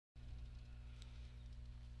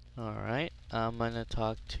Alright, I'm gonna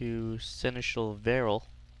talk to Seneschal Verrill.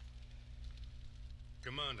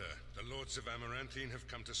 Commander, the Lords of Amaranthine have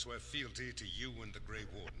come to swear fealty to you and the Grey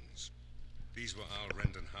Wardens. These were Arl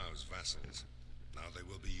Rendenhau's vassals. Now they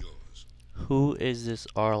will be yours. Who is this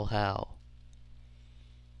Arl Howe?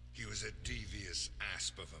 He was a devious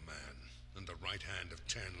asp of a man, and the right hand of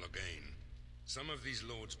Tern Loghain. Some of these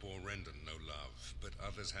lords bore Rendon no love, but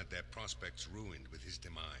others had their prospects ruined with his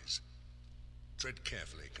demise. Tread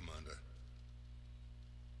carefully, Commander.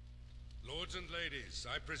 Lords and ladies,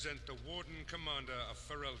 I present the Warden-Commander of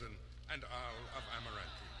Ferelden and Arl of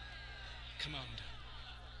Amaranthine. Commander.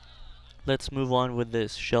 Let's move on with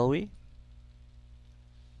this, shall we?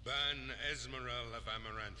 Ban Esmeralda of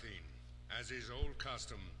Amaranthine, as is old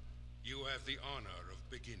custom, you have the honor of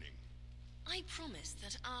beginning. I promise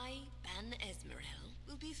that I, Ban Esmeralda,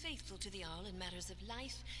 will be faithful to the Arl in matters of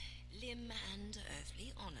life, limb, and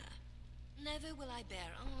earthly honor. Never will I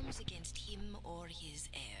bear arms against him or his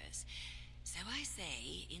heirs. So I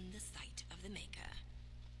say in the sight of the Maker.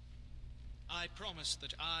 I promise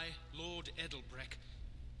that I, Lord Edelbreck.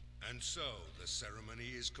 And so, the ceremony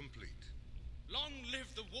is complete. Long live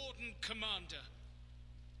the Warden-Commander!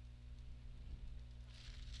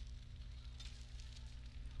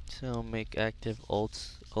 So make active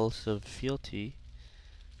oaths of fealty.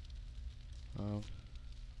 I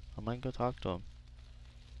might go talk to him.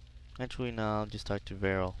 Actually, no, I'll just talk to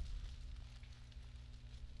Verrill.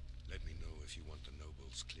 Let me know if you want the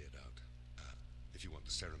nobles cleared out. If you want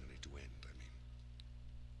the ceremony to end, I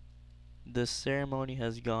mean. The ceremony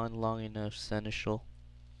has gone long enough, Seneschal.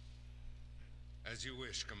 As you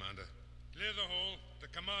wish, Commander. Clear the hall. The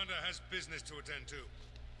Commander has business to attend to.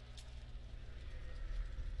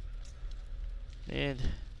 And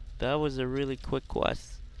that was a really quick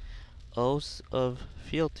quest. Oaths of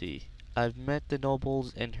Fealty. I've met the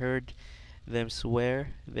nobles and heard them swear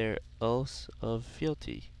their oaths of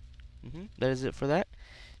fealty. That is it for that.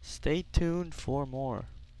 Stay tuned for more.